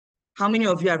How many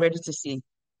of you are ready to see?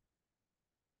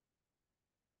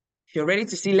 If you're ready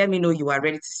to see, let me know you are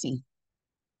ready to see.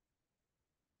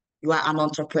 You are an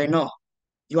entrepreneur.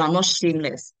 You are not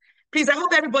shameless. Please, I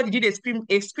hope everybody did a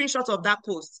screenshot of that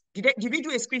post. Did we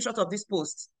do a screenshot of this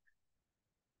post?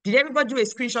 Did everybody do a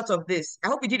screenshot of this? I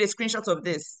hope you did a screenshot of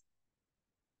this.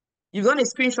 You've done a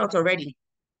screenshot already.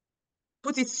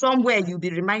 Put it somewhere you'll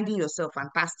be reminding yourself.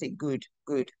 Fantastic. Good,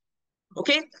 good.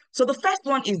 Okay. So the first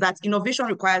one is that innovation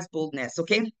requires boldness.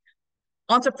 Okay.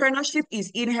 Entrepreneurship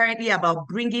is inherently about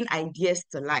bringing ideas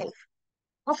to life.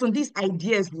 Often these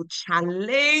ideas will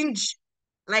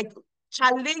like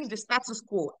challenge the status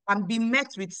quo and be met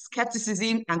with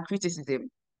skepticism and criticism.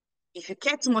 If you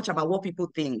care too much about what people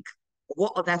think, or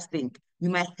what others think, you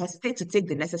might hesitate to take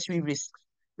the necessary risks.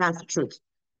 That's the truth.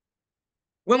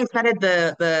 When we started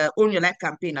the Own Your Life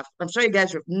campaign, I'm sure you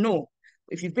guys know,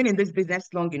 if you've been in this business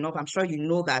long enough, I'm sure you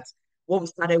know that what we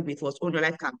started with was Own Your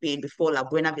Life campaign before La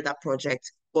Buena Vida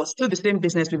project, but still the same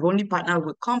business. We've only partnered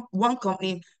with one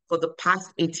company for the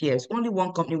past 8 years. Only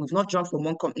one company. We've not jumped from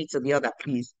one company to the other,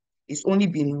 please. It's only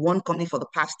been one company for the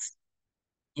past,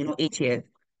 8 years.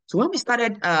 So when we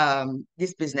started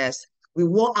this business, we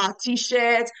wore our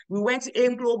t-shirts, we went to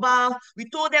AIM Global, we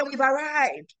told them we've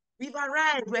arrived. We've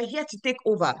arrived. We're here to take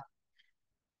over.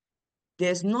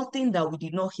 There's nothing that we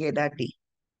did not hear that day.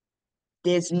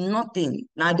 There's nothing.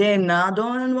 Now then, now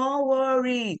don't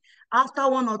worry. After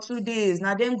 1 or 2 days,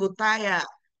 now then go tire.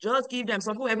 Just give them.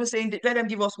 Some people even saying, let them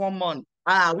give us 1 month.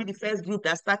 We're the first group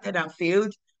that started and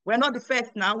failed. We're not the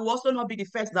first now. We'll also not be the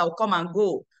first that will come and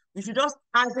go. We should just,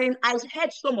 as in, I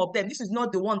heard some of them. This is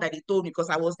not the one that he told me because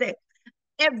I was there.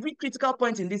 Every critical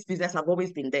point in this business, I've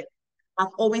always been there.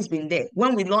 I've always been there.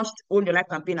 When we launched Own Your Life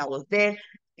campaign, I was there.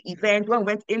 The event, when we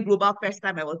went in global first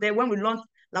time, I was there. When we launched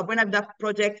La Buena Vida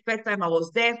project first time, I was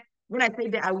there. When I say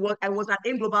that, I was at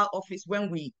in global office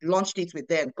when we launched it with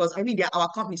them because I mean they're our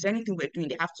company, so anything we're doing,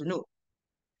 they have to know.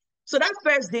 So that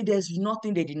first day, there's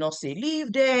nothing they did not say.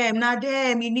 Leave them, not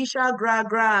them, initial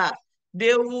gra.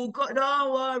 They will go,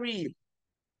 don't worry.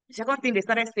 The second thing they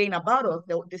started saying about us,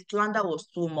 the slander was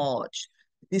too much.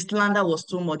 The slander was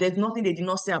too much. There's nothing they did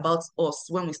not say about us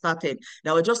when we started.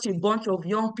 There were just a bunch of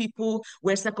young people.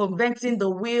 We're circumventing the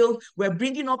wheel. We're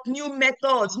bringing up new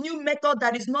methods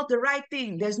that is not the right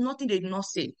thing. There's nothing they did not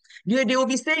say. They will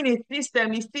be saying a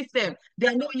system.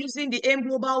 They're not using the AIM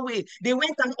Global way. They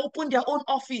went and opened their own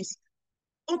office.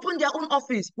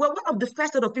 We're one of the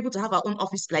first set of people to have our own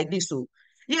office like this. So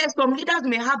yes, some leaders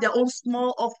may have their own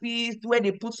small office where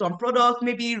they put some products,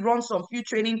 maybe run some few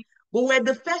training, but we're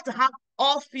the first to have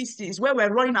offices where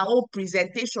we're running our own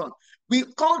presentation. They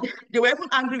were even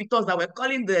angry with us that we're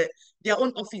calling their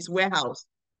own office warehouse.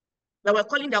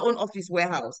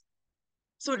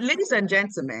 So ladies and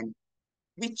gentlemen,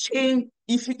 we change.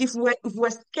 If we're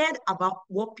scared about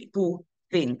what people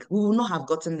think, we will not have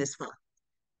gotten this far.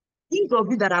 Those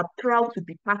of you that are proud to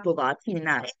be part of our team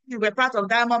now, you were part of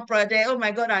Diamond Project. Oh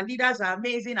my God, our leaders are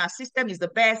amazing. Our system is the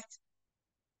best.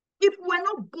 If we're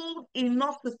not bold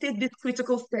enough to take these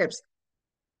critical steps,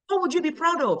 what would you be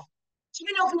proud of? So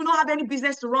many of you will not have any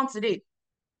business to run today.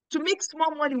 To make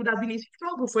small money would have been a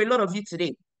struggle for a lot of you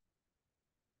today.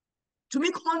 To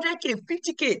make 100K,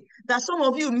 50K, that some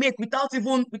of you make without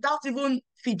even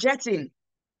fidgeting,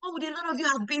 what would a lot of you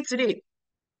have been today?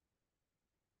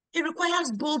 It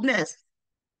requires boldness.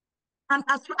 And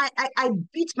I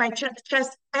beat my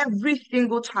chest every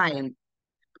single time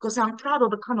because I'm proud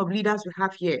of the kind of leaders we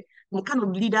have here, the kind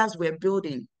of leaders we're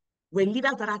building. We're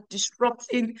leaders that are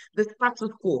disrupting the status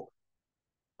quo.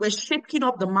 We're shaking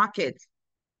up the market.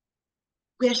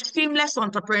 We're shameless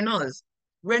entrepreneurs.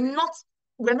 We're not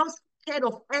scared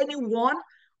of anyone.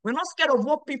 We're not scared of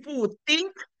what people would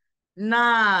think.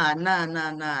 Nah.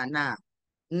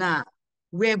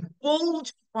 We're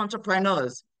bold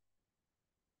entrepreneurs.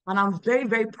 And I'm very,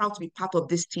 very proud to be part of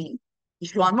this team.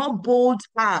 If you are not bold,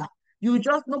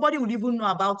 nobody will even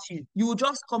know about you. You will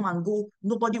just come and go.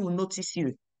 Nobody will notice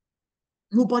you.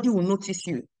 Nobody will notice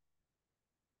you.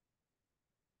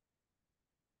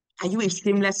 Are you a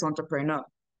shameless entrepreneur?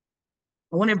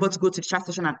 I want everybody to go to the chat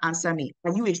session and answer me.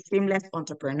 Are you a shameless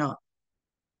entrepreneur?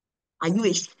 Are you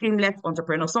a shameless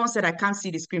entrepreneur? Someone said, I can't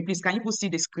see the screen. Please, can you see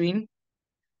the screen?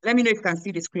 Let me know if you can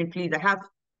see the screen, please. I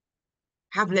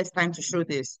have less time to show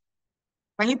this.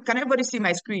 Can everybody see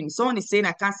my screen? Someone is saying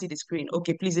I can't see the screen.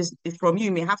 Okay, please, it's from you.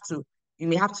 You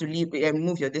may have to leave and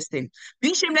move your distance.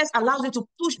 Being shameless allows you to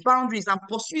push boundaries and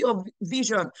pursue your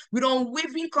vision with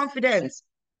unwavering confidence.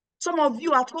 Some of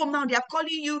you at home now, they are calling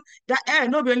you that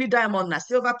not only diamond, na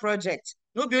silver project.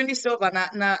 Not only silver,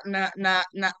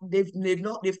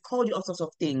 they've called you all sorts of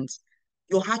things.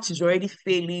 Your heart is already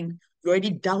failing You're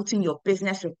already doubting your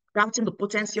business. You're doubting the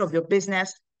potency of your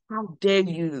business. How dare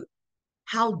you?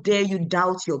 How dare you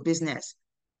doubt your business?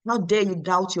 How dare you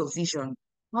doubt your vision?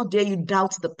 How dare you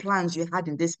doubt the plans you had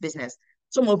in this business?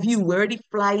 Some of you were already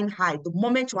flying high. The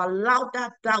moment you allow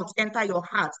that doubt enter your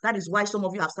heart, that is why some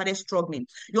of you have started struggling.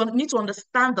 You need to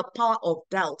understand the power of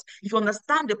doubt. If you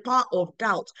understand the power of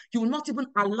doubt, you will not even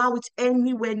allow it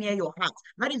anywhere near your heart.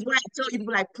 That is why I tell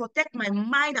people, like, protect my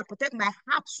mind and protect my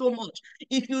heart so much.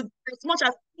 If you, as much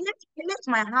as I left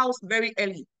my house very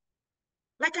early,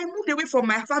 like I moved away from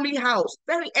my family house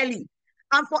very early.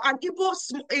 And for an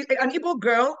Igbo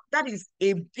girl, that is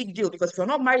a big deal because if you're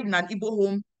not married in an Igbo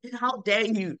home, how dare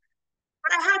you?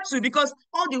 But I had to because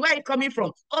all the way coming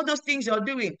from, all those things you're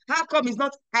doing, how come it's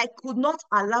not, I could not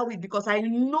allow it because I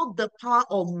know the power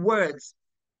of words.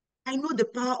 I know the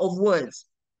power of words.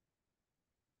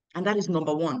 And that is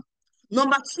number one.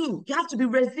 Number two, you have to be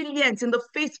resilient in the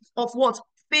face of what?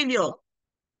 Failure.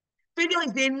 Failure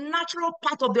is a natural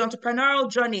part of the entrepreneurial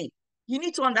journey. You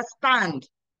need to understand.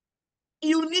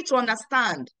 You need to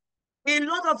understand. A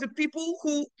lot of the people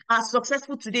who are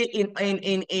successful today in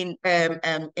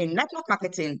network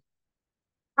marketing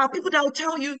are people that will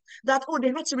tell you that, oh, they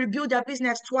had to rebuild their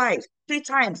business twice, three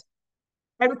times.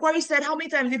 Eric Quarry said, how many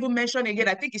times did he mention again?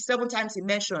 I think it's 7 times he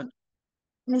mentioned.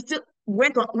 And he still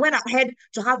went ahead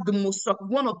to have the most,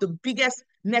 one of the biggest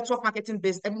network marketing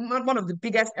business, one of the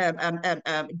biggest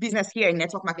business here in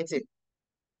network marketing.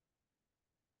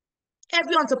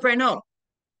 Every entrepreneur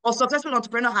or successful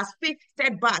entrepreneur has faced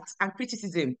setbacks and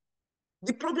criticism.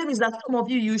 The problem is that some of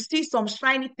you see some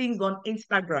shiny things on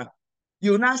Instagram.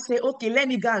 You now say, okay, let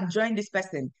me go and join this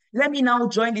person. Let me now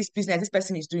join this business this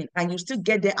person is doing. And you still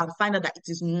get there and find out that it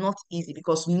is not easy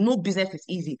because no business is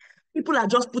easy. People are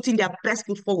just putting their best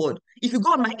foot forward. If you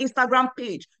go on my Instagram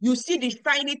page, you see the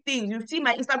shiny things. You see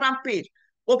my Instagram page.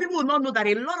 But people will not know that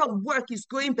a lot of work is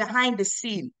going behind the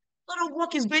scene. A lot of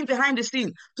work is going behind the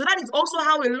scene. So that is also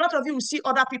how a lot of you will see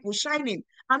other people shining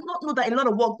and not know that a lot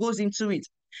of work goes into it.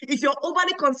 If you're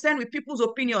overly concerned with people's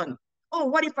opinion, oh,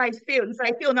 what if I fail? If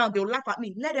I fail now, they'll laugh at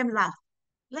me. Let them laugh.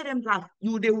 Let them laugh.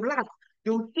 They will laugh.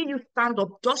 They will see you stand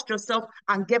up, dust yourself,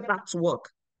 and get back to work.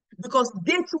 Because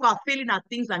they too are failing at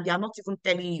things and they are not even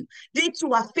telling you. They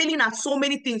too are failing at so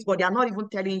many things, but they are not even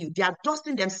telling you. They are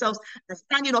dusting themselves and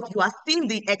standing up. You are seeing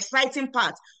the exciting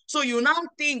part. So you now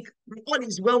think all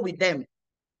is well with them.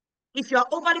 If you are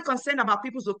overly concerned about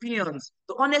people's opinions,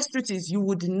 the honest truth is you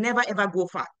would never ever go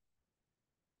far.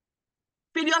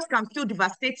 Failures can feel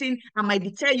devastating and might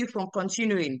deter you from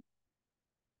continuing.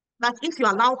 But if you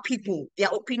allow people their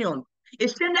opinion, a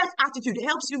shameless attitude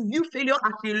helps you view failure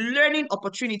as a learning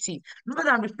opportunity rather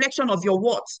than reflection of your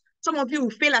worth. Some of you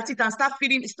will fail at it and start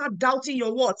doubting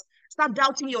your worth, start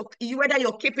doubting whether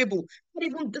you're capable.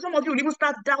 Even some of you will even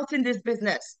start doubting this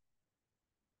business.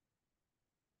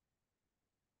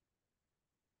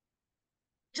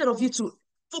 Instead of you to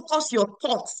focus your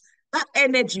thoughts, that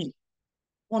energy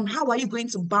on how are you going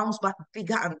to bounce back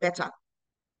bigger and better.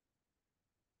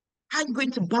 How are you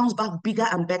going to bounce back bigger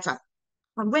and better?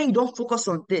 And when you don't focus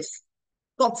on this,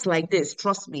 thoughts like this,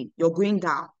 trust me, you're going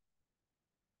down.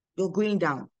 You're going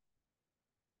down.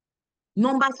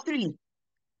 Number three,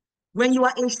 when you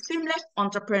are a shameless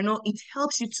entrepreneur, it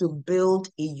helps you to build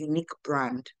a unique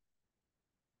brand.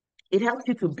 It helps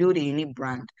you to build a unique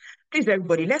brand. Please,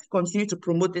 everybody, let's continue to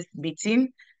promote this meeting.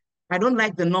 I don't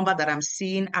like the number that I'm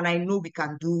seeing, and I know we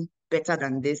can do better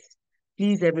than this.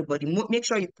 Please, everybody, make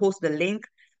sure you post the link.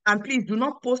 And please do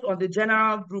not post on the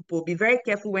general group. Or be very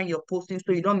careful when you're posting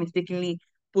so you don't mistakenly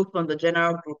post on the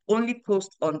general group. Only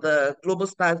post on the Global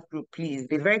Stars group, please.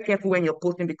 Be very careful when you're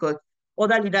posting because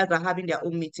other leaders are having their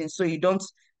own meetings, so you don't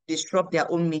disrupt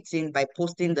their own meeting by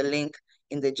posting the link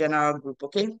in the general group,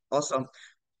 okay? Awesome.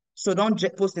 So don't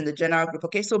post in the general group,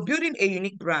 okay? So building a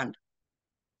unique brand.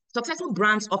 Successful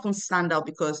brands often stand out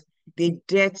because they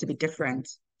dare to be different.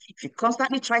 If you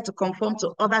constantly try to conform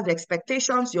to others'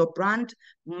 expectations, your brand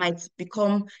might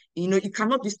become, you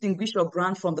cannot distinguish your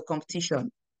brand from the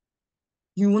competition.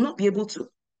 You will not be able to.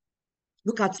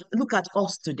 Look at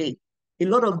us today. A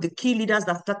lot of the key leaders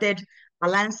that started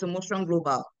Alliance Emotion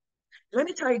Global. Let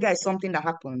me tell you guys something that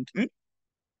happened.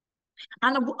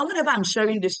 And whenever I'm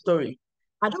sharing this story,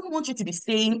 I don't want you to be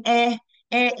saying,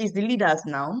 is the leaders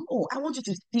now. No, I want you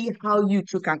to see how you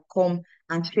too can come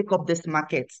and shake up this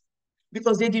market.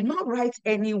 Because they did not write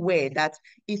anywhere that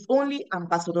it's only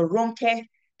Ambassador Ronke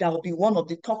that will be one of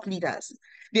the top leaders.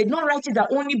 They did not write it that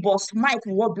only Boss Mike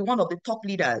will be one of the top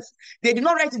leaders. They did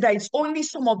not write it that it's only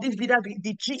some of these leaders,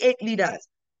 the G8 leaders.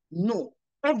 No,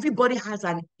 everybody has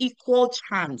an equal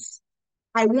chance.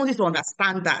 I want you to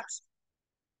understand that.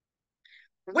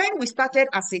 When we started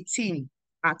as a team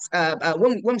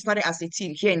when we started as a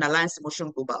team here in Alliance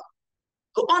Emotion Global,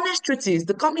 the honest truth is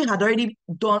the company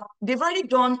they've already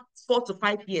done 4 to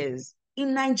 5 years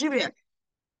in Nigeria,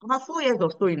 about 4 years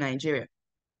or so in Nigeria.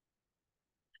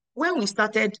 When we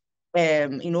started,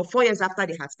 4 years after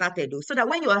they had started, though, so that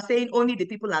when you are saying only the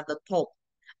people at the top,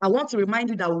 I want to remind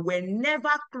you that we're never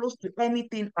close to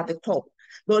anything at the top.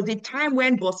 There was a time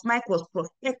when Boss Mike was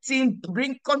prospecting,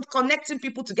 connecting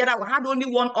people together. We had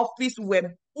only one office. We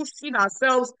were pushing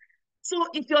ourselves. So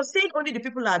if you're saying only the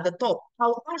people at the top,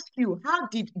 I'll ask you, how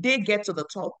did they get to the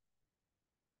top?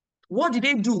 What did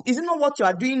they do? Is it not what you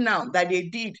are doing now that they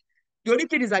did? The only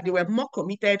thing is that they were more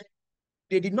committed.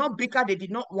 They did not bicker. They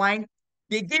did not whine.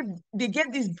 They gave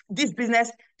this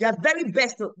business their very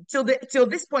best till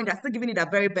this point. They're still giving it their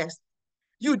very best.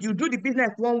 You do the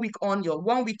business 1 week on, your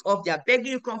 1 week off. They are begging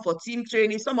you to come for team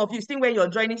training. Some of you, still when you're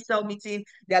joining cell meeting,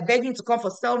 they are begging to come for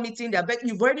cell meeting. They're begging.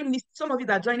 You've already missed. Some of you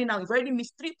that are joining now, you've already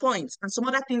missed 3 points and some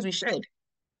other things we shared.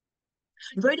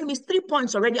 You've already missed 3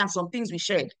 points already and some things we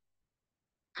shared,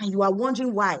 and you are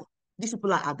wondering why these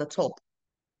people are at the top.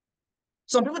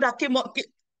 Some people that came up,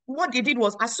 what they did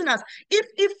was, as soon as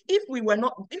if we were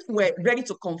ready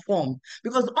to conform,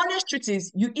 because the honest truth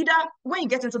is, you either, when you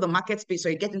get into the market space or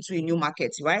you get into a new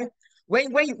market, right?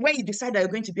 When you decide that you're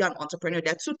going to be an entrepreneur,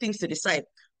 there are two things to decide: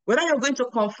 whether you're going to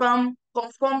conform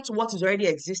to what is already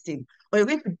existing, or you're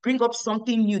going to bring up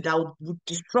something new that would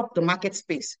disrupt the market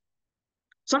space,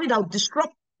 something that would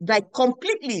disrupt, like,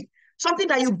 completely, something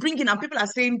that you bring in and people are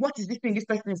saying, what is this thing this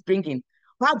person is bringing?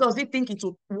 How does it think it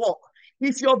will work?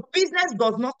 If your business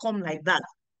does not come like that,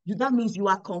 that means you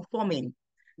are conforming.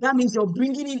 That means you're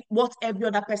bringing in what every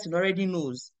other person already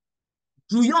knows.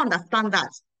 Do you understand that?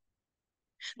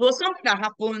 There was something that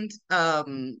happened, I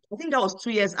think that was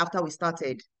 2 years after we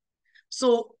started.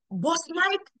 So Boss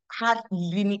Mike had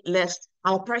limitless,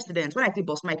 our president. When I say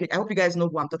Boss Mike, I hope you guys know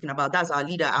who I'm talking about. That's our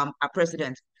leader, our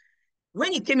president.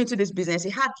 When he came into this business, he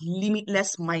had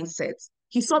limitless mindset.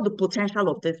 He saw the potential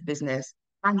of this business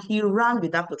and he ran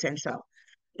with that potential.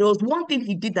 There was one thing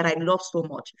he did that I love so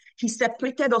much. He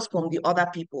separated us from the other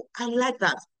people. I like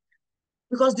that,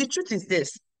 because the truth is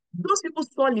this: those people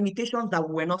saw limitations that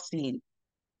we were not seeing.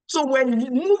 So we're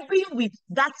moving with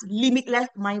that limitless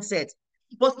mindset.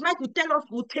 But Mike would tell us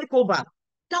we'll take over.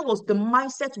 That was the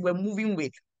mindset we're moving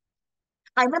with.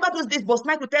 I remember those days, Boss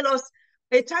Mike would tell us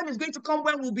a time is going to come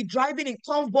when we'll be driving in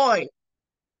convoy.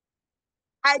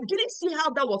 I didn't see how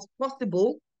that was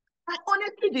possible. I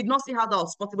honestly did not see how that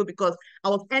was possible because I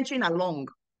was entering along.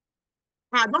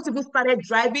 I had not even started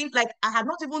driving. Like, I did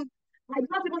not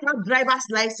even have driver's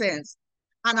license.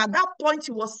 And at that point,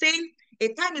 he was saying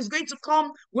a time is going to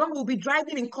come when we'll be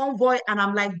driving in convoy. And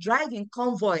I'm like, driving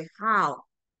convoy? How?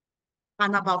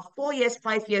 And about 4 years,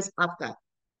 5 years after,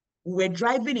 we were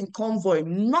driving in convoy,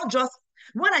 not just,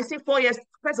 when I say 4 years,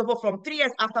 first of all, from 3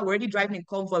 years after, we're already driving in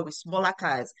convoy with smaller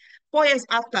cars. 4 years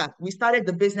after we started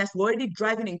the business, we're already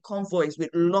driving in convoys with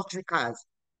luxury cars.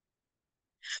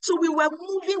 So we were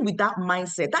moving with that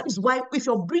mindset. That is why, if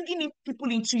you're bringing in people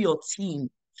into your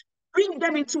team, bring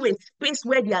them into a space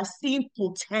where they are seeing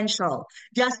potential.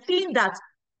 They are seeing that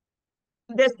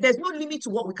there's no limit to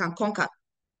what we can conquer.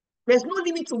 There's no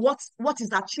limit to what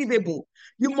is achievable.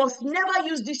 You must never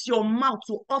use this your mouth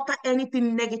to utter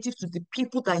anything negative to the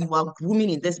people that you are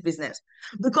grooming in this business.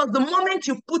 Because the moment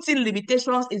you put in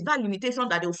limitations, is that limitation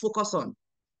that they'll focus on.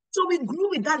 So we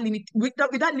grew with that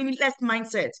limitless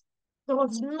mindset. There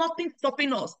was nothing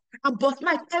stopping us. And but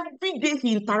Mike, every day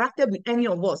he interacted with any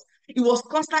of us, he was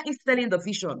constantly selling the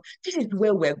vision. This is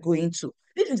where we're going to.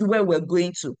 This is where we're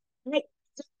going to. We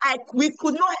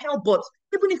could not help but,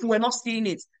 even if we were not seeing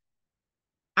it,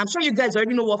 I'm sure you guys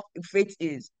already know what faith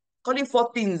is. Calling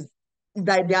for things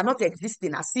that they are not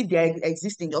existing as if they're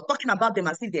existing. You're talking about them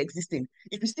as if they're existing.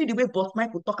 If you see the way Boss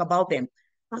Mike would talk about them,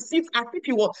 as if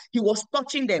he was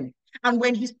touching them. And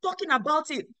when he's talking about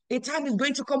it, a time is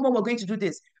going to come when we're going to do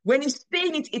this. When he's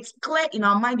saying it, it's clear in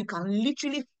our mind. You can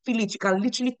literally feel it. You can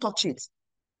literally touch it.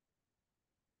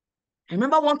 I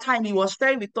remember one time he was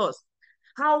sharing with us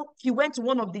how he went to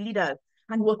one of the leaders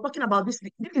and he was talking about this.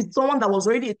 This is someone that was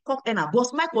already a top earner.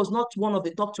 Boss Mike was not one of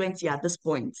the top 20 at this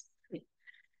point.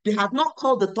 They had not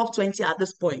called the top 20 at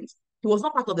this point. He was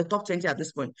not part of the top 20 at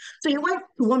this point. So he went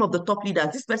to one of the top leaders.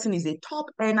 This person is a top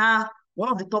earner,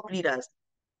 one of the top leaders.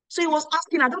 So he was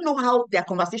asking, I don't know how their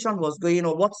conversation was going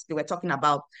or what they were talking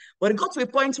about, but it got to a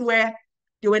point where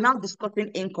they were now discussing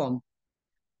income.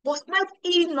 Boss Mike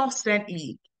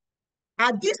innocently,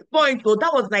 at this point, though,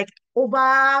 that was like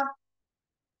over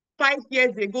 5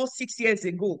 years ago, 6 years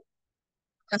ago,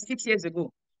 6 years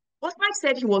ago. Boss Mike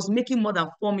said he was making more than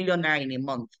 4 million naira in a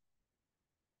month.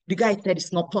 The guy said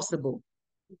it's not possible.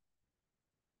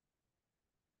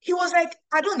 He was like,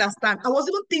 I don't understand. I was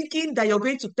even thinking that you're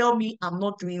going to tell me I'm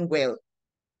not doing well.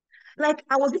 Like,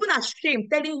 I was even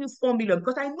ashamed telling you 4 million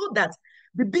because I know that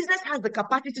the business has the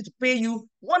capacity to pay you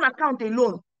one account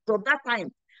alone from that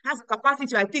time, has the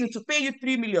capacity, I think, to pay you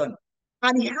 3 million.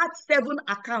 And he had 7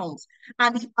 accounts.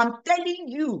 And I'm telling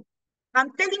you,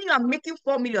 I'm making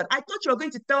 4 million. I thought you were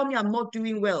going to tell me I'm not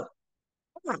doing well.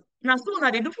 Now, so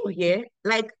now they do for here.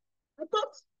 Like, I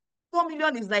thought 4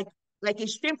 million is like a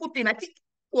shameful thing. I think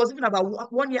it was even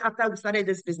about 1 year after we started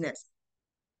this business.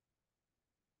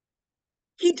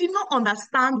 He did not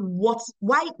understand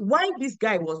why this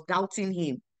guy was doubting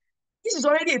him. This is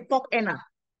already a top earner,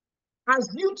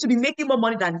 assumed to be making more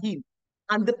money than him.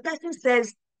 And the person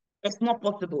says it's not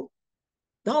possible.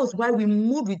 That was why we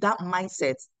moved with that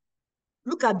mindset.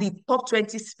 Look at the top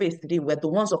 20 space today. We're the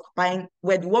ones occupying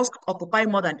more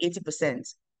than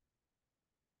 80%.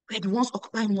 We're the ones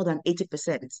occupying more than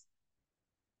 80%.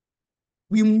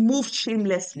 We moved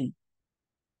shamelessly.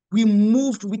 We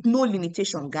moved with no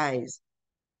limitation, guys.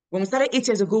 When we started 8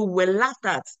 years ago, we were laughed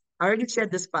at. I already shared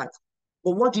this part.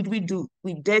 But what did we do?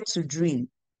 We dared to dream.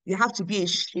 You have to be a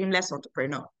shameless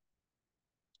entrepreneur.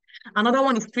 Another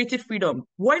one is creative freedom.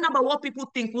 Worrying about what people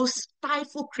think will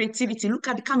stifle creativity. Look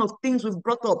at the kind of things we've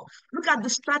brought up. Look at the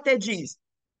strategies.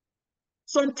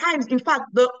 Sometimes, in fact,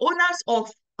 the owners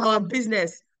of our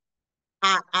business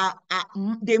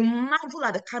they marvel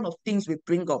at the kind of things we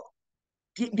bring up.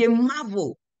 They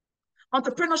marvel.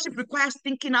 Entrepreneurship requires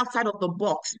thinking outside of the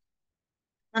box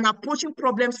and approaching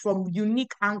problems from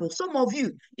unique angles. Some of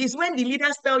you is when the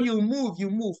leaders tell you move, you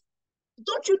move.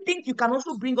 Don't you think you can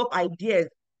also bring up ideas?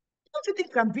 Don't you think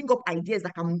you can bring up ideas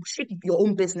that can shape your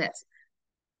own business?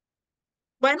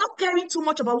 By not caring too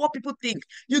much about what people think,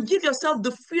 you give yourself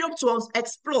the freedom to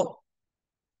explore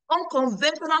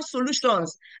unconventional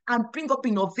solutions and bring up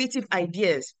innovative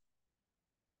ideas.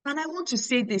 And I want to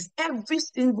say this, every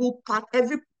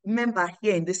member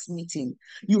here in this meeting,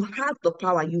 you have the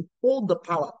power, you hold the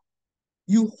power.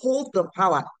 You hold the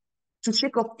power to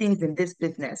shake up things in this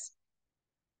business.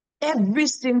 Every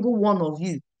single one of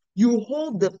you, you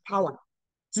hold the power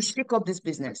to shake up this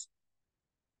business.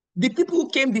 The people who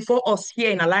came before us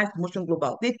here in Alliance Promotion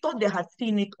Global, they thought they had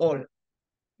seen it all.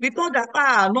 They thought that,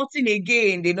 nothing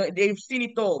again. They've seen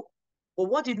it all. But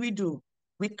what did we do?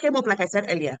 We came up, like I said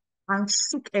earlier, and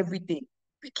shook everything.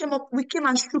 We came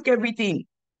and shook everything.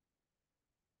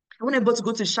 I want everybody to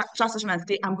go to chat session and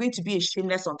say, I'm going to be a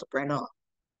shameless entrepreneur.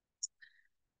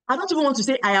 I don't even want to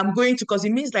say I am going to, because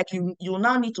it means like you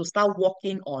now need to start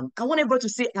working on. I want everybody to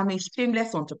say, I'm a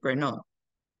shameless entrepreneur.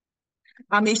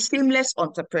 I'm a shameless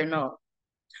entrepreneur.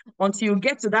 Until you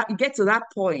get to that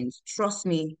point, trust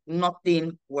me,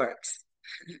 nothing works.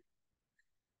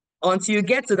 Until you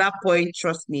get to that point,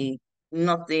 trust me,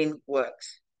 nothing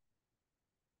works.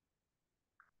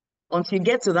 Until you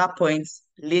get to that point,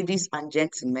 ladies and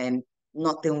gentlemen,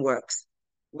 nothing works.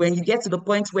 When you get to the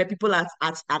point where people are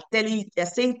telling you, they're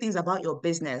saying things about your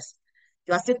business,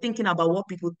 you are still thinking about what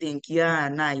people think. Yeah,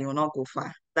 nah, you'll not go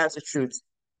far. That's the truth.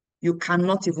 You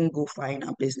cannot even go far in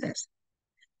our business.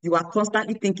 You are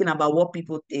constantly thinking about what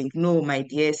people think. No, my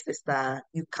dear sister,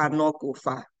 you cannot go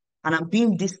far. And I'm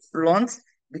being this blunt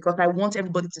because I want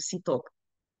everybody to sit up.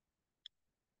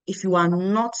 If you're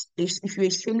a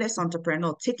shameless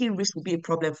entrepreneur, taking risks will be a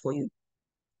problem for you.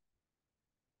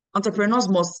 Entrepreneurs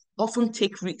must often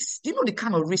take risks. Do you know the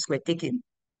kind of risk we're taking?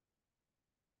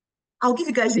 I'll give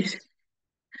you guys this.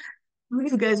 I'll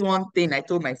give you guys one thing I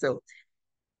told myself.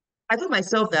 I told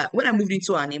myself that when I moved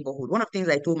into our neighborhood, one of the things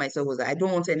I told myself was that I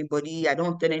don't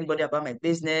tell anybody about my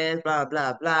business, blah,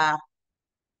 blah, blah.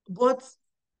 But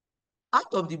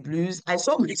out of the blues, I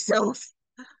saw myself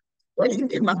telling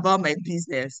them about my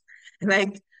business.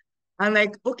 Like, I'm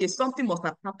like, okay, something must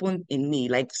have happened in me.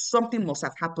 Like something must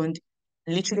have happened,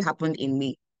 literally happened in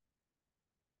me.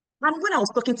 And when I was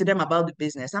talking to them about the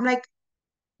business, I'm like,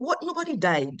 what? Nobody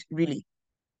died, really.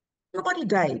 Nobody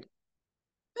died.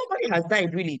 Nobody has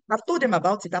died, really. I've told them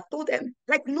about it. I've told them,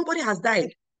 like, nobody has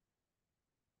died.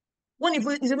 One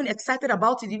is even excited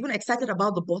about it, even excited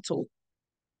about the bottle.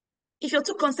 If you're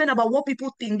too concerned about what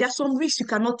people think, there's some risks you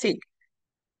cannot take.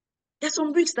 There's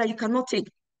some risks that you cannot take.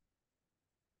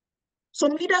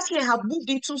 Some leaders here have moved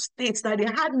into states that they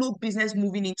had no business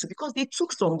moving into because they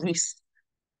took some risks.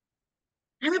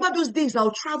 I remember those days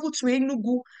I'll travel to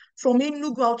Enugu. From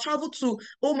Enugu, I'll travel to,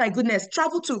 oh my goodness,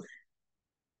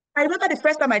 I remember the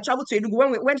first time I traveled to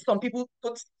Enugu when some people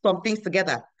put some things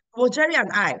together. Well, Jerry and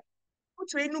I went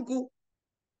to Enugu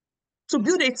to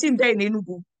build a team there in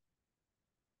Enugu.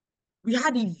 We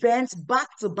had events back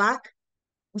to back.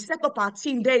 We set up our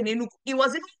team there in Enugu. It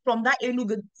was even from that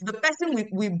Enugu, the person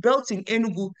we built in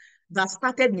Enugu that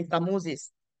started Mr.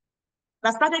 Moses,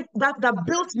 that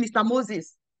built Mr.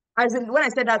 Moses. As in, when I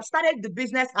said that, started the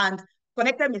business and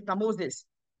connected Mr. Moses.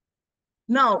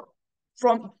 Now,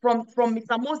 from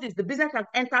Mr. Moses, the business has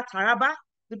entered Taraba,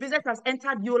 the business has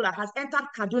entered Yola, has entered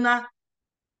Kaduna,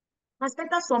 has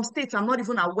entered some states I'm not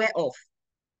even aware of.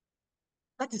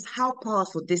 That is how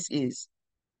powerful this is.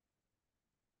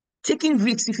 Taking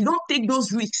risks. If you don't take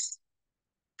those risks,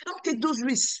 if you don't take those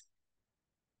risks,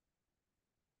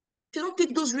 if you don't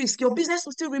take those risks, your business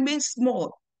will still remain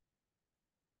small.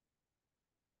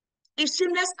 A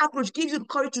shameless approach gives you the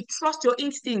courage to trust your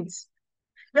instincts.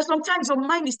 But sometimes your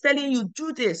mind is telling you,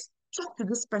 do this, talk to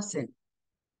this person.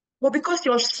 But because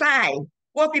you're shy,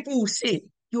 what people will say,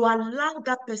 you allow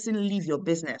that person leave your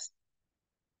business.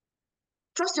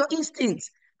 Trust your instincts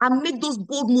and make those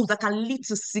bold moves that can lead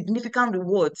to significant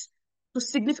rewards, to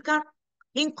significant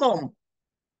income.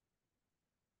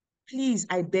 Please,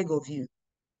 I beg of you,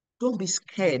 don't be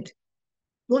scared.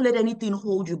 Don't let anything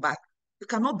hold you back. You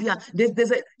cannot be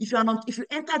if you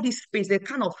enter this space, the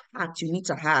kind of heart you need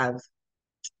to have.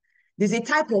 There's a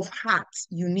type of heart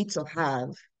you need to have.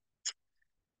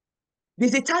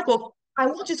 There's a type of, I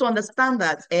want you to understand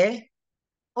that,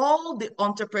 all the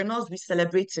entrepreneurs we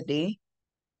celebrate today,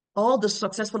 all the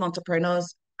successful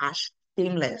entrepreneurs are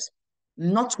shameless.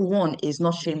 Not one is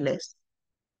not shameless.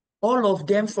 All of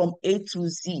them from A to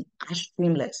Z are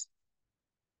shameless.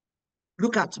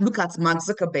 Look at Mark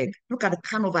Zuckerberg. Look at the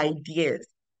kind of ideas.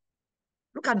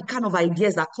 Look at the kind of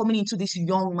ideas that are coming into this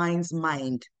young mind's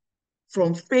mind.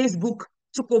 From Facebook,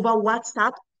 took over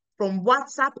WhatsApp, from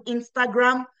WhatsApp,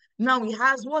 Instagram. Now he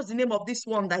has, what's the name of this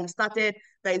one that he started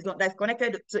that's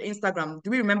connected to Instagram? Do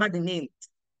we remember the name?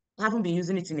 I haven't been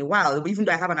using it in a while, even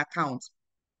though I have an account.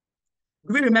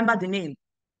 Do we remember the name?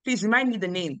 Please remind me the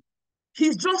name.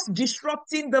 He's just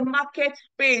disrupting the market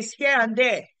space here and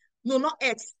there. No, not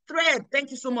X. Thread.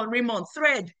 Thank you so much, Raymond.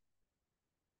 Thread.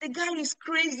 The guy is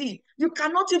crazy. You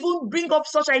cannot even bring up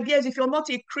such ideas if you're not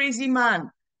a crazy man.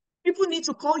 People need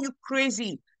to call you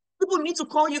crazy. People need to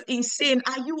call you insane.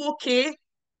 Are you okay?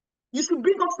 You should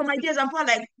bring up some ideas and people are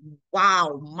like,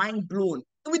 wow, mind blown.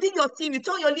 Within your team, you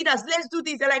tell your leaders, let's do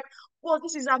this. They're like, oh,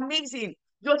 this is amazing.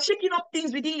 You're shaking up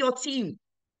things within your team.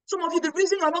 Some of you, the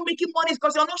reason you're not making money is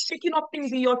because you're not shaking up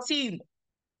things in your team.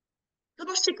 You're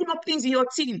not shaking up things in your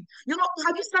team. You're not,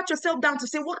 have you sat yourself down to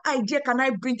say, what idea can I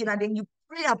bring in? And then you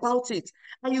pray about it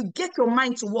and you get your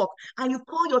mind to work and you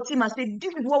call your team and say,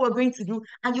 this is what we're going to do.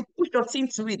 And you push your team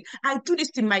to it. I do this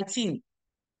in my team.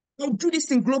 I do this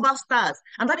in Global Stars.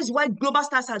 And that is why Global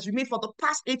Stars has remained for the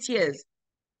past 8 years.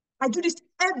 I do this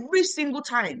every single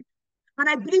time. And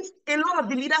I believe a lot of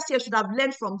the leaders here should have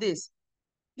learned from this.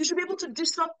 You should be able to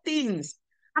disrupt things.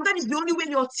 And that is the only way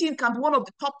your team can be one of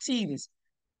the top teams.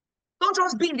 Don't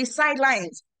just be in the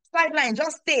sidelines. Sideline,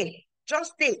 just stay.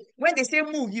 Just stay. When they say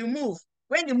move, you move.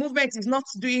 When the movement is not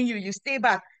doing you, you stay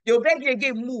back. They'll beg you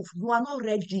again, move. You are not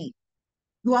ready.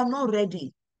 You are not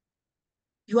ready.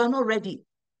 You are not ready.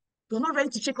 You're not ready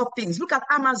to shake up things. Look at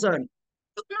Amazon.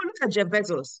 Look at Jeff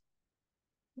Bezos.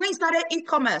 When he started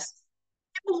e-commerce,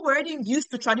 people who were already used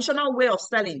to traditional way of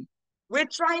selling were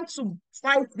trying to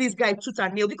fight this guy tooth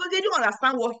and nail because they didn't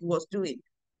understand what he was doing.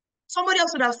 Somebody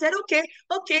else would have said, okay,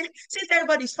 since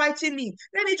everybody's fighting me,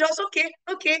 let me just, okay,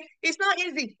 it's not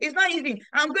easy. It's not easy.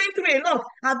 I'm going through a lot.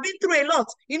 I've been through a lot.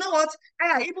 You know what?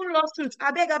 Even lawsuits.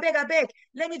 I beg.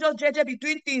 Let me just be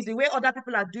doing things the way other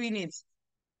people are doing it.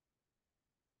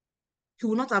 He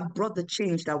would not have brought the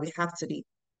change that we have today.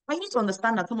 I need to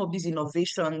understand that some of these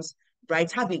innovations, right,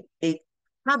 have a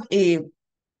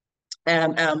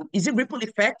is it ripple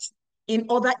effect in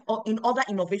other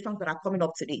innovations that are coming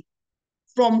up today.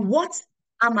 From what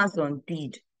Amazon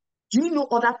did, do you know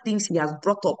other things he has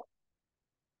brought up?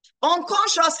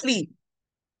 Unconsciously.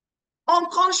 Do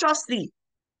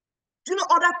you know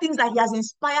other things that he has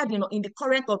inspired in the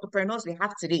current entrepreneurs we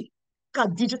have today? Look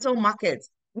at digital markets.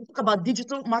 We talk about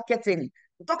digital marketing.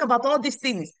 We talk about all these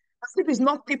things. As if it's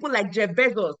not people like Jeff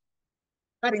Bezos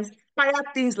that inspire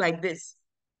things like this.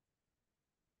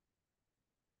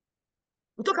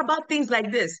 We talk about things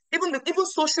like this. Even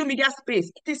social media space.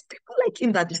 It is people like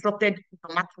him that disrupted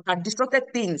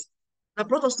things that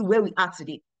brought us to where we are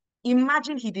today.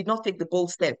 Imagine he did not take the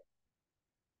bold step.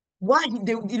 Why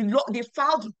they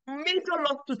filed major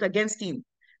lawsuits against him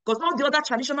because all the other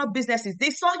traditional businesses they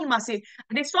saw him as they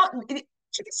saw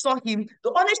him.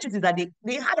 The honest truth is that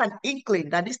they had an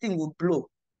inkling that this thing would blow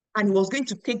and he was going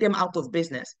to take them out of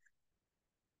business.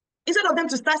 Instead of them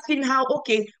to start seeing how,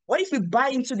 okay, what if we buy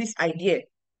into this idea?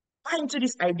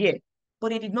 But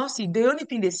they did not see. The only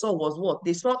thing they saw was what?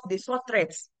 They saw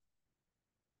threats.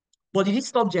 But did it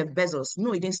stop Jeff Bezos?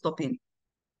 No, it didn't stop him.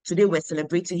 Today we're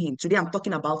celebrating him. Today I'm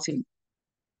talking about him.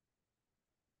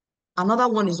 Another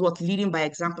one is what? Leading by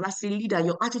example. As a leader,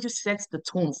 your attitude sets the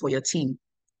tone for your team.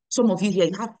 Some of you here,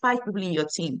 you have 5 people in your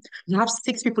team. You have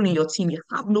 6 people in your team. You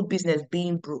have no business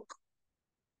being broke.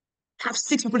 You have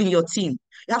 6 people in your team.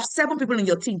 You have 7 people in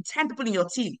your team, 10 people in your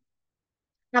team.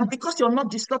 And because you're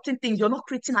not disrupting things, you're not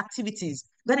creating activities.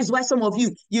 That is why some of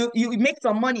you make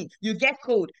some money, you get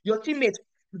code, your teammates,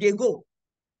 they go.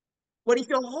 But if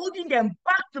you're holding them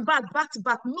back to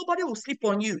back, nobody will sleep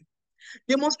on you.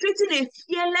 Demonstrating a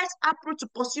fearless approach to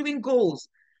pursuing goals,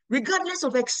 regardless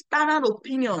of external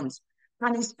opinions,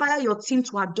 can inspire your team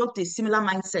to adopt a similar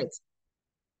mindset.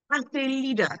 As a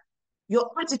leader,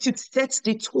 your attitude sets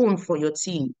the tone for your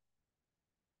team.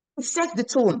 It sets the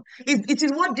tone. It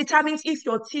is what determines if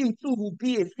your team too will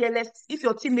be a fearless, if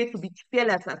your teammates will be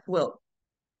fearless as well.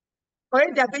 Or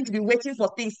if they're going to be waiting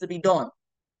for things to be done.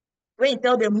 When you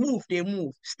tell them move, they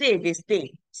move. Stay, they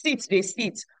stay. Sit, they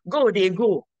sit. Go, they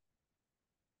go.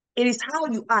 It is how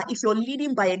you are. If you're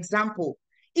leading by example,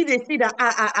 if they see that,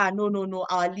 no,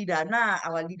 our leader,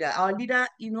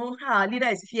 our leader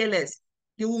is fearless,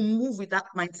 they will move with that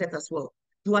mindset as well.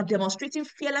 You are demonstrating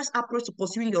fearless approach to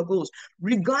pursuing your goals,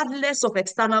 regardless of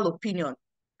external opinion.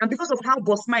 And because of how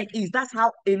boss mind is, that's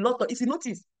how a lot of, if you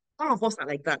notice, all of us are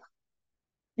like that.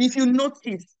 If you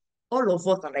notice, all of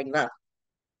us are like that.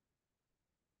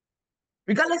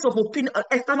 Regardless of opinion,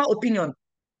 external opinion,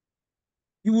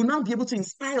 you will now be able to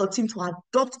inspire your team to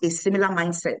adopt a similar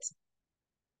mindset.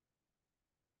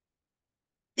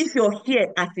 If you're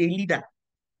here as a leader,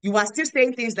 you are still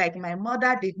saying things like, my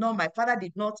mother did not, my father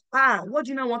did not. What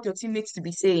do you not want your teammates to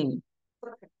be saying?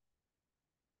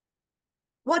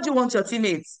 What do you want your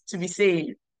teammates to be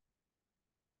saying?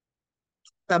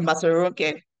 Ambassador,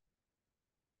 okay.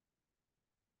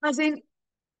 As in,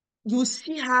 you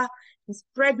see her, she's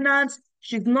pregnant,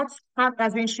 she's not,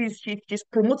 as in, she's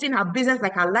promoting her business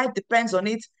like her life depends on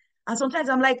it. And sometimes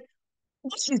I'm like,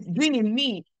 what she's doing in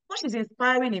me, what she's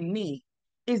inspiring in me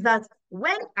is that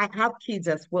when I have kids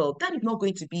as well, that's not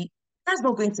going to be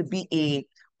a,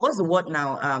 what's the word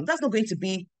now? That's not going to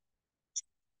be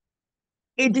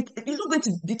it's not going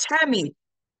to deter me.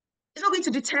 It's not going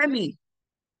to deter me.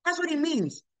 That's what it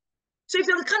means. So if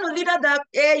you're the kind of leader that,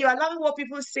 you're allowing what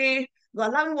people say, you're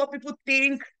allowing what people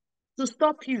think to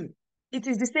stop you, it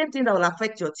is the same thing that will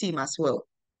affect your team as well.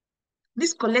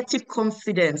 This collective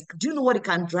confidence, do you know what it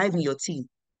can drive in your team?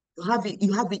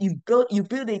 You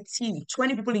build a team,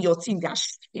 20 people in your team, they are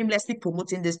shamelessly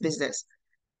promoting this business.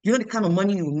 You know the kind of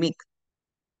money you make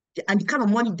and the kind of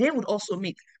money they would also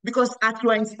make. Because as you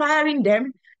are inspiring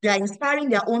them, they are inspiring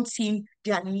their own team,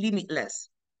 they are limitless.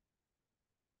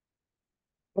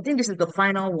 I think this is the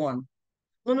final one.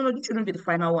 No, this shouldn't be the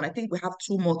final one. I think we have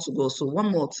 2 more to go. So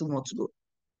 1 more, 2 more to go.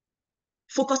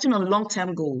 Focusing on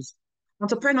long-term goals.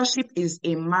 Entrepreneurship is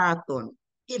a marathon.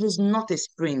 It is not a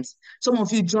sprint. Some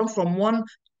of you jump from one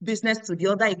business to the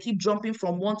other. You keep jumping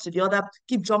from one to the other,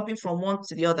 keep jumping from one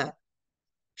to the other.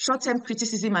 Short-term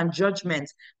criticism and judgment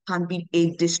can be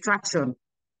a distraction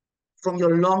from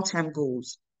your long-term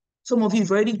goals. Some of you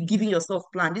have already given yourself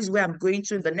a plan. This is where I'm going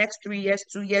to in the next 3 years,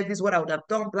 2 years. This is what I would have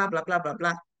done, blah, blah, blah, blah,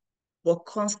 blah. But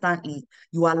constantly,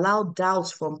 you allow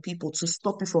doubts from people to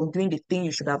stop you from doing the thing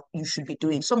you should be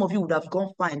doing. Some of you would have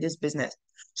gone far in this business.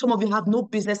 Some of you have no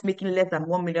business making less than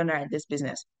 1 million in this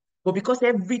business. But because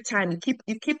every time you keep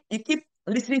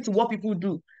listening to what people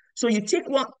do. So you take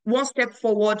one step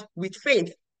forward with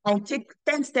faith and take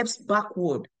 10 steps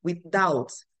backward with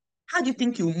doubt. How do you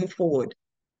think you'll move forward?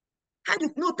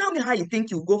 Tell me how you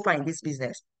think you'll go far in this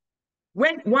business.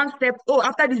 When one step,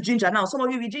 after this ginger now, some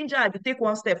of you with ginger, you take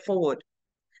one step forward,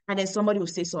 and then somebody will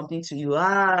say something to you.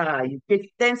 You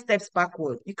take 10 steps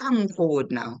backward. You can't move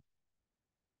forward now.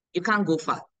 You can't go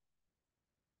far.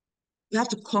 You have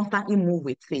to constantly move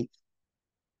with faith.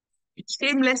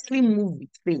 Shamelessly move with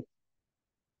faith.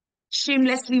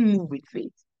 Shamelessly move with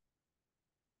faith.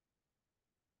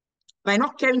 By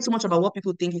not caring so much about what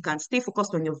people think, you can stay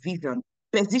focused on your vision,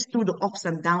 persist through the ups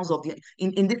and downs of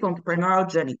in this entrepreneurial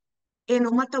journey. And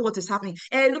no matter what is happening,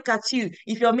 look at you.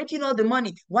 If you're making all the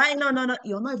money, why no?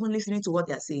 You're not even listening to what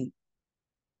they're saying.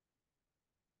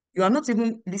 You are not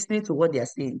even listening to what they're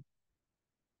saying.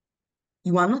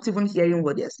 You are not even hearing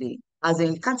what they're saying. As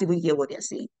in, you can't even hear what they're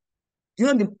saying. Do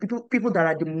you know the people that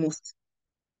are the most?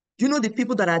 Do you know the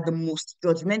people that are the most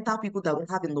judgmental people that we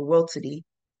have in the world today?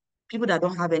 People that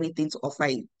don't have anything to offer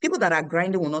you. People that are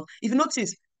grinding will not. If you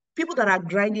notice, people that are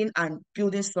grinding and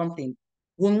building something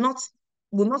will not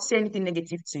say anything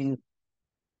negative to you.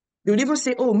 They will even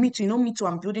say, oh, me too, me too,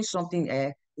 I'm building something.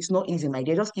 It's not easy, my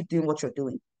dear. Just keep doing what you're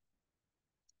doing.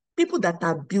 People that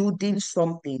are building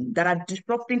something, that are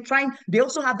disrupting, they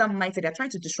also have that mindset. They're trying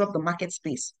to disrupt the market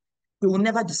space. They will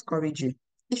never discourage you.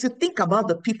 If you think about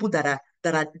the people that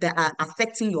are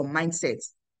affecting your mindset,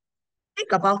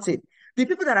 think about it. The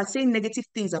people that are saying negative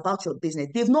things about your business,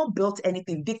 they've not built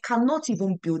anything. They cannot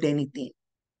even build anything.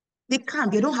 They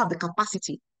can't. They don't have the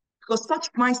capacity because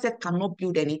such mindset cannot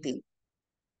build anything.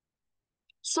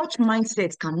 Such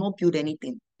mindsets cannot build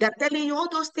anything. They're telling you all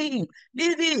those things.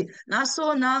 Leave it. Now,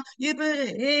 so now,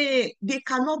 hey, they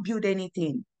cannot build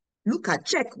anything.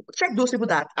 Check those people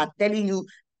that are telling you,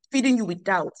 feeding you with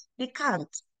doubt. They can't.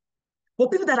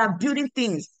 But people that are building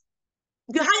things,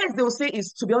 the highest they will say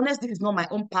is, to be honest, this is not my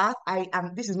own path.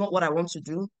 This is not what I want to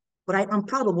do. But I am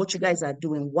proud of what you guys are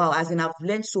doing. Wow, as in I've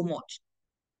learned so much.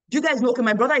 Do you guys know? Okay,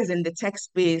 my brother is in the tech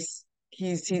space.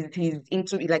 He's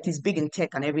into it, like he's big in tech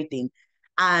and everything.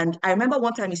 And I remember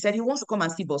one time he said he wants to come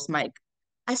and see Boss Mike.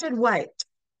 I said, why?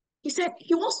 He said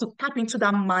he wants to tap into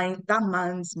that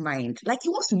man's mind. Like he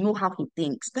wants to know how he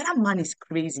thinks. That man is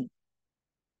crazy.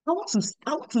 I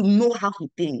want to know how he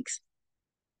thinks.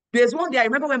 There's one day I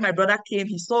remember when my brother came,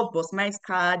 he saw Boss Mike's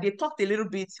car. They talked a little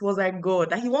bit. He was like,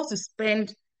 God, that he wants to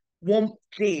spend one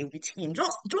day with him,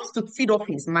 just to feed off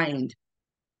his mind,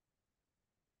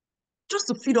 just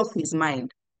to feed off his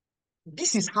mind.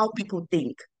 This is how people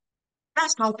think.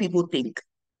 That's how people think.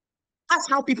 That's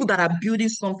how people that are building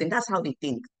something, that's how they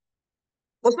think.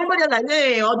 But somebody is like,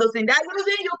 hey, all those things, they're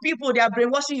using you people, they are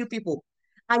brainwashing you people.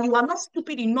 And you are not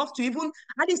stupid enough to even,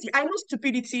 at least I know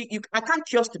stupidity, I can't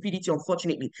cure stupidity,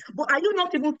 unfortunately. But are you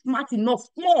not even smart enough,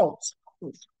 small?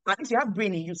 At least you have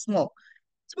brain in you, small.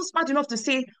 So smart enough to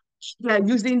say, they are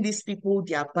using these people,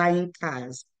 they are buying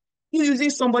cars. You're using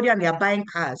somebody and they are buying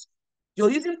cars.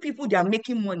 You're using people, they are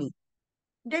making money.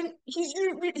 Then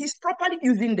he's properly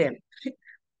using them.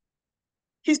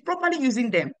 He's properly using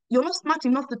them. You're not smart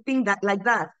enough to think that like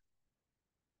that.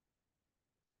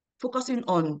 Focusing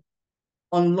on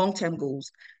long-term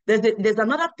goals. There's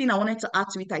another thing I wanted to add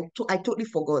to it. I totally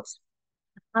forgot.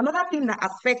 Another thing that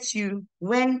affects you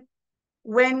when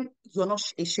you're not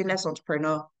a shameless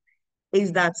entrepreneur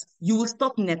is that you will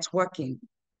stop networking.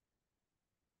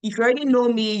 If you already know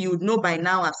me, you would know by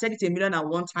now, I've said it a million and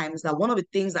one times, that one of the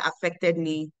things that affected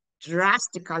me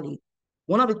drastically,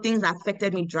 one of the things that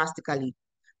affected me drastically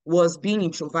was being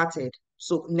introverted.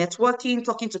 So networking,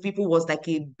 talking to people was like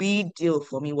a big deal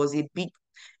for me, was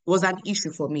an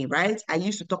issue for me, right? I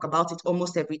used to talk about it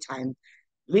almost every time.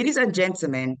 Ladies and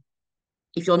gentlemen,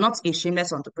 if you're not a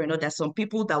shameless entrepreneur, there's some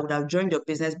people that would have joined your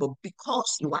business, but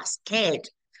because you are scared,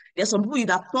 there's some people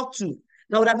you'd have talked to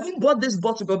that would have even bought this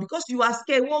bottle, but because you are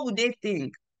scared, what would they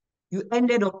think? You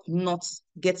ended up not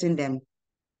getting them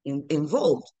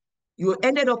involved. You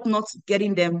ended up not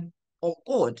getting them on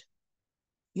board.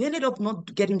 You ended up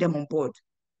not getting them on board.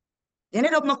 You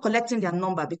ended up not collecting their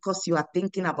number because you are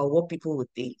thinking about what people would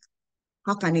think.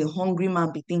 How can a hungry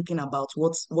man be thinking about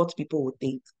what people would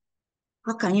think?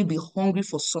 How can you be hungry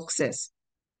for success?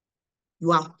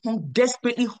 You are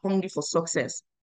desperately hungry for success,